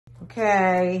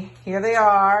Okay, here they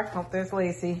are. Oh, there's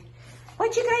Layci.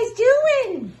 What you guys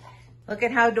doing? Look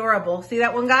at how adorable. See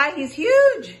that one guy? He's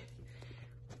huge.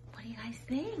 What do you guys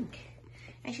think?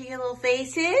 I show you little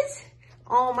faces.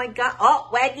 Oh my God. Oh,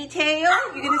 waggy tail.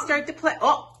 You're gonna start to play.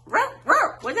 Oh, ruff,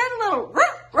 ruff. Was that a little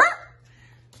ruff, ruff?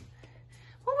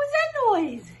 What was that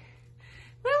noise?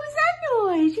 What was that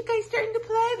noise? You guys starting to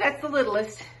play? That's the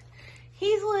littlest.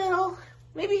 He's little.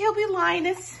 Maybe he'll be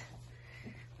Linus.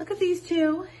 Look at these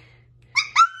two.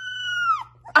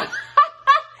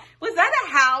 Was that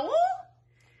a howl?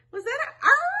 Was that a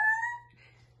arr?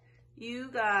 You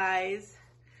guys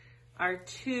are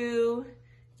too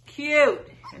cute.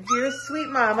 And here's sweet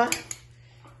mama.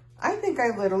 I think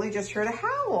I literally just heard a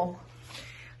howl.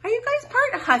 Are you guys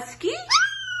part husky?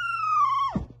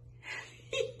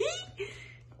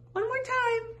 One more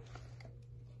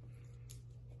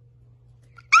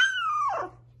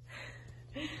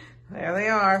time. There they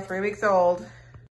are, 3 weeks old.